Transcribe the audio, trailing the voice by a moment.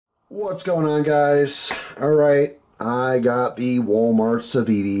What's going on, guys? All right, I got the Walmart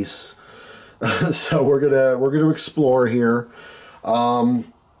Civivis. So we're gonna explore here.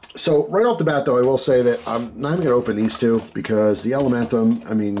 So right off the bat, though, I will say that I'm not even gonna open these two because the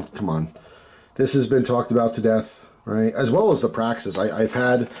Elementum, I mean, come on, this has been talked about to death, right? As well as the Praxis. I've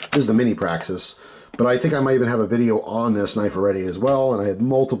had, this is the mini Praxis, but I think I might even have a video on this knife already as well, and I had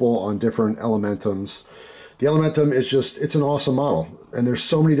multiple on different Elementums. The Elementum is just, it's an awesome model, and there's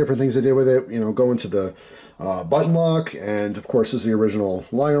so many different things they did with it, you know, going to the button lock, and of course this is the original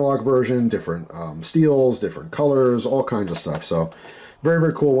liner lock version, different steels, different colors, all kinds of stuff. So very,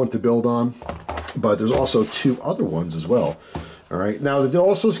 very cool one to build on, but there's also two other ones as well. All right, now it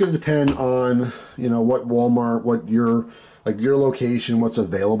also is going to depend on, you know, what Walmart, what your, like your location, what's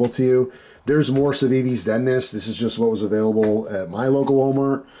available to you. There's more Civivis than this. This is just what was available at my local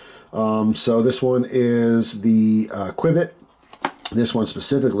Walmart. So this one is the Quibbit. This one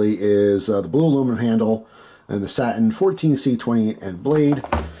specifically is the blue aluminum handle and the satin 14C28 end blade.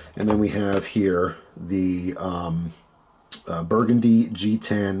 And then we have here the Burgundy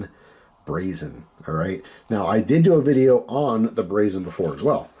G10 brazen. All right. Now I did do a video on the brazen before as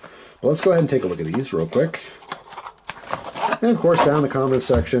well. But let's go ahead and take a look at these real quick. And of course, down in the comment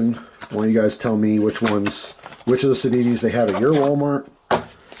section, one of you guys tell me which of the Civivis they have at your Walmart.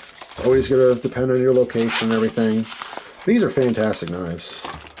 Always going to depend on your location and everything. These are fantastic knives.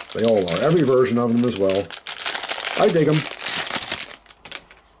 They all are. Every version of them as well. I dig them.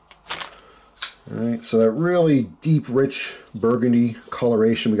 Alright, so that really deep, rich burgundy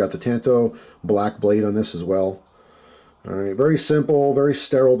coloration. We got the Tanto black blade on this as well. Alright, very simple, very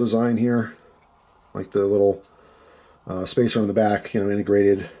sterile design here. Like the little spacer on the back, you know,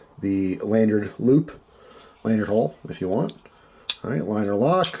 integrated the lanyard loop, lanyard hole if you want. Alright, liner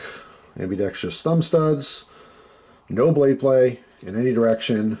lock, ambidextrous thumb studs, no blade play in any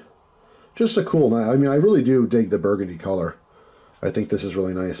direction. Just a cool knife. I mean, I really do dig the burgundy color. I think this is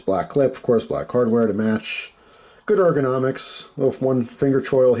really nice. Black clip, of course, black hardware to match. Good ergonomics. Little one finger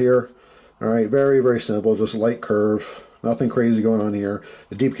choil here. Alright, very, very simple. Just light curve. Nothing crazy going on here.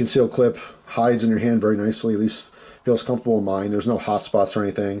 The deep concealed clip hides in your hand very nicely. At least feels comfortable in mine. There's no hot spots or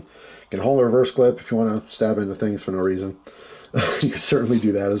anything. You can hold a reverse clip if you want to stab into things for no reason. You can certainly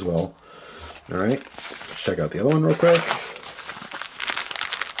do that as well. Alright, let's check out the other one real quick.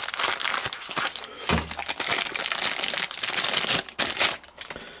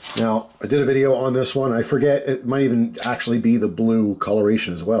 Now, I did a video on this one. I forget, it might even actually be the blue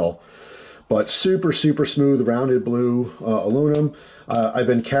coloration as well. But super, super smooth, rounded blue aluminum. I've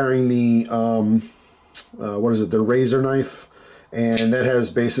been carrying the, what is it, the razor knife. And that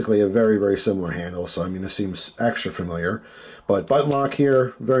has basically a very, very similar handle. So, I mean, this seems extra familiar. But button lock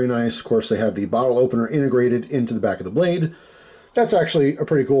here, very nice. Of course, they have the bottle opener integrated into the back of the blade. That's actually a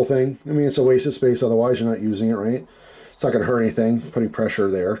pretty cool thing. I mean, it's a waste of space. Otherwise, you're not using it, right? It's not going to hurt anything, putting pressure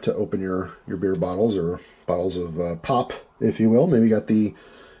there to open your beer bottles or bottles of pop, if you will. Maybe you got the,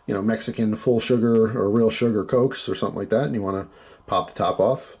 you know, Mexican full sugar or real sugar Cokes or something like that, and you want to pop the top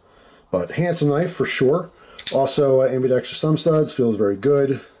off. But handsome knife for sure. Also, ambidextrous thumb studs, feels very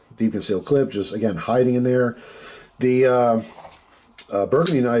good. Deep concealed clip, just again hiding in there. The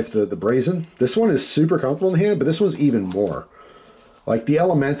burgundy knife, the brazen, this one is super comfortable in the hand, but this one's even more. Like the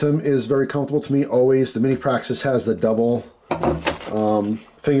Elementum is very comfortable to me always. The Mini Praxis has the double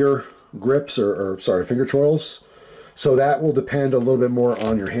finger grips or sorry, finger choils. So that will depend a little bit more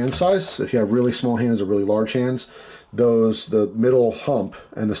on your hand size. If you have really small hands or really large hands, the middle hump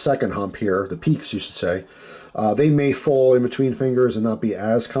and the second hump here, the peaks you should say, they may fall in between fingers and not be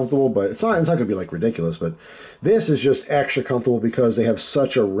as comfortable, but it's not going to be like ridiculous. But this is just extra comfortable because they have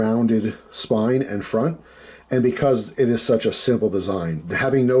such a rounded spine and front, and because it is such a simple design.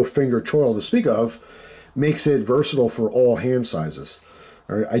 Having no finger choil to speak of makes it versatile for all hand sizes.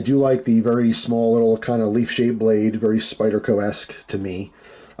 All right, I do like the very small little kind of leaf-shaped blade, very Spyderco-esque to me.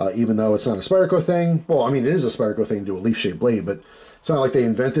 Even though it's not a Spyderco thing. Well, I mean, it is a Spyderco thing to do a leaf-shaped blade, but it's not like they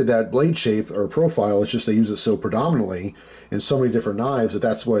invented that blade shape or profile. It's just they use it so predominantly in so many different knives that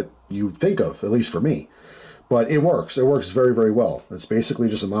that's what you think of, at least for me. But it works. It works very, very well. It's basically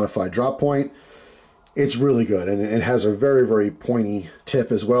just a modified drop point. It's really good, and it has a very, very pointy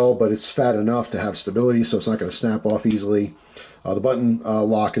tip as well, but it's fat enough to have stability, so it's not going to snap off easily. The button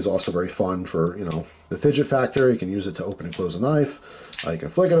lock is also very fun for, you know, the fidget factor. You can use it to open and close a knife. You can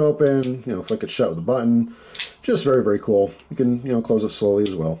flick it open, you know, flick it shut with a button. Just very, very cool. You can, you know, close it slowly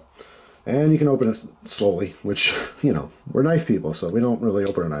as well. And you can open it slowly, which, you know, we're knife people, so we don't really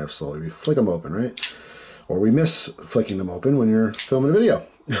open a knife slowly. We flick them open, right? Or we miss flicking them open when you're filming a video.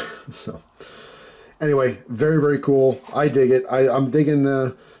 So, anyway, very, very cool. I dig it. I'm digging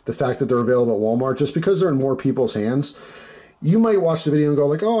the the fact that they're available at Walmart, just because they're in more people's hands. You might watch the video and go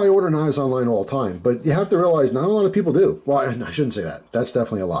like, oh, I order knives online all the time. But you have to realize not a lot of people do. Well, I shouldn't say that. That's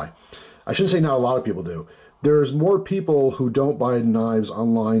definitely a lie. I shouldn't say not a lot of people do. There's more people who don't buy knives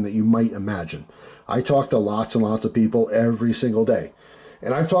online than you might imagine. I talk to lots and lots of people every single day.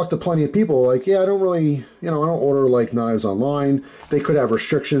 And I've talked to plenty of people like, yeah, I don't really, I don't order like knives online. They could have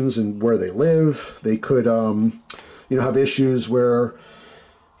restrictions in where they live. They could, have issues where,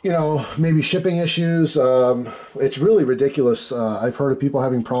 maybe shipping issues. It's really ridiculous. I've heard of people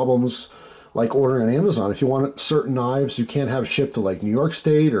having problems like ordering on Amazon. If you want certain knives, you can't have shipped to like New York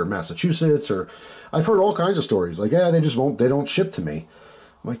State or Massachusetts, or I've heard all kinds of stories. Like, yeah, they don't ship to me.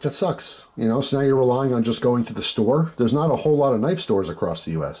 I'm like, that sucks. So now you're relying on just going to the store. There's not a whole lot of knife stores across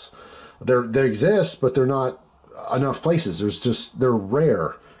the U.S. They exist, but they're not enough places. They're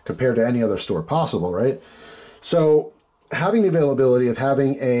rare compared to any other store possible, right? So having the availability of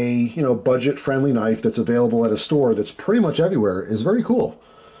having a, budget-friendly knife that's available at a store that's pretty much everywhere is very cool.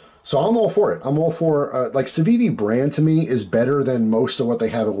 So I'm all for it. I'm all for, like, Civivi brand to me is better than most of what they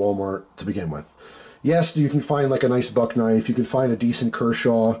have at Walmart to begin with. Yes, you can find like a nice buck knife. You can find a decent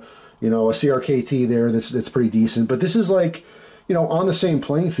Kershaw, a CRKT there that's pretty decent. But this is like, on the same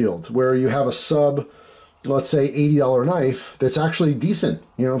playing field where you have a sub, let's say $80 knife that's actually decent.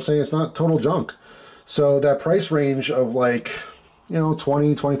 You know what I'm saying? It's not total junk. So that price range of like,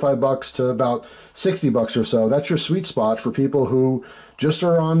 20, 25 bucks to about 60 bucks or so, that's your sweet spot for people who just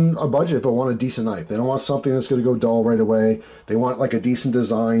are on a budget but want a decent knife. They don't want something that's going to go dull right away. They want like a decent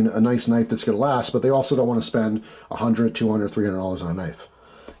design, a nice knife that's going to last, but they also don't want to spend $100, $200, $300 on a knife.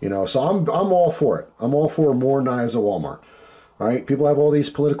 So I'm all for it. I'm all for more knives at Walmart. All right, people have all these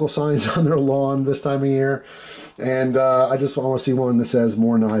political signs on their lawn this time of year, and I just want to see one that says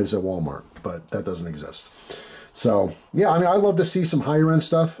more knives at Walmart, but that doesn't exist. So, yeah, I love to see some higher-end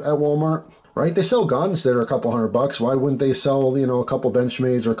stuff at Walmart, right? They sell guns that are a couple $100. Why wouldn't they sell, a couple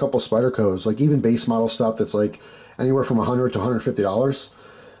Benchmades or a couple Spydercos, like even base model stuff that's like anywhere from $100 to $150?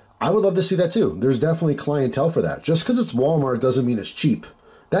 I would love to see that too. There's definitely clientele for that. Just because it's Walmart doesn't mean it's cheap.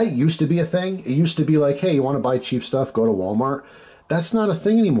 That used to be a thing. It used to be like, hey, you want to buy cheap stuff, go to Walmart. That's not a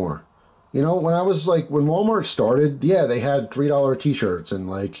thing anymore. When when Walmart started, yeah, they had $3 t-shirts and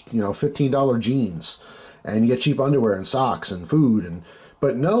like, $15 jeans. And you get cheap underwear and socks and food.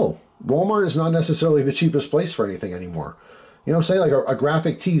 But no, Walmart is not necessarily the cheapest place for anything anymore. You know what I'm saying? Like a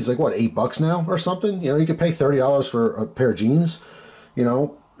graphic tee is like, what, $8 now or something? You could pay $30 for a pair of jeans.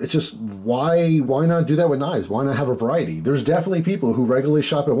 It's just, why not do that with knives? Why not have a variety? There's definitely people who regularly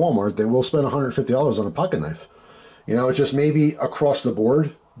shop at Walmart that will spend $150 on a pocket knife. It's just maybe across the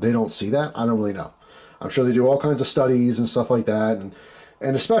board, they don't see that. I don't really know. I'm sure they do all kinds of studies and stuff like that.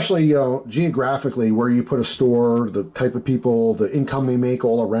 And especially, geographically, where you put a store, the type of people, the income they make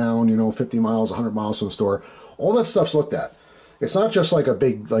all around, 50 miles, 100 miles from the store, all that stuff's looked at. It's not just like a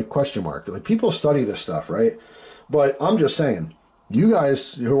big, like, question mark. Like, people study this stuff, right? But I'm just saying, you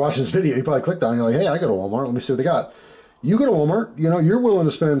guys who are watching this video, you probably clicked on it, you're like, hey, I go to Walmart, let me see what they got. You go to Walmart, you're willing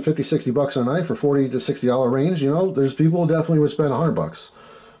to spend 50, 60 bucks on a knife for $40 to $60 range, there's people who definitely would spend 100 bucks.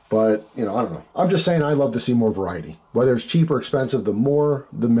 But, I don't know. I'm just saying I'd love to see more variety. Whether it's cheap or expensive, the more,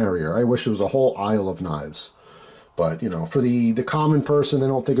 the merrier. I wish there was a whole aisle of knives. But, for the common person, they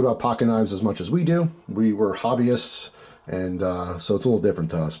don't think about pocket knives as much as we do. We're hobbyists, and so it's a little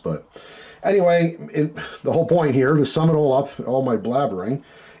different to us. But anyway, the whole point here, to sum it all up, all my blabbering,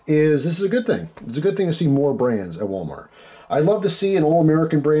 is this is a good thing. It's a good thing to see more brands at Walmart. I'd love to see an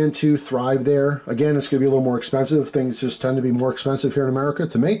all-American brand, too, thrive there. Again, it's going to be a little more expensive. Things just tend to be more expensive here in America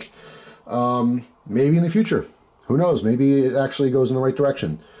to make. Maybe in the future. Who knows? Maybe it actually goes in the right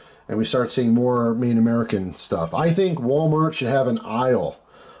direction. And we start seeing more made in American stuff. I think Walmart should have an aisle.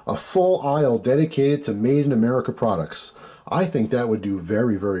 A full aisle dedicated to made in America products. I think that would do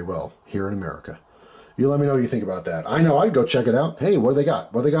very, very well here in America. You let me know what you think about that. I know I'd go check it out. Hey, what do they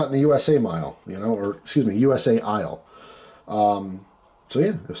got? What do they got in the USA mile? USA aisle. So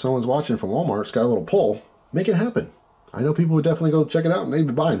yeah, if someone's watching from Walmart, it's got a little pull, make it happen. I know people would definitely go check it out and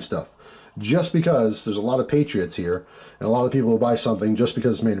maybe buying stuff. Just because there's a lot of patriots here, and a lot of people will buy something just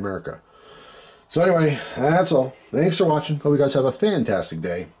because it's made in America. So anyway, that's all. Thanks for watching. Hope you guys have a fantastic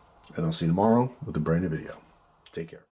day, and I'll see you tomorrow with a brand new video. Take care.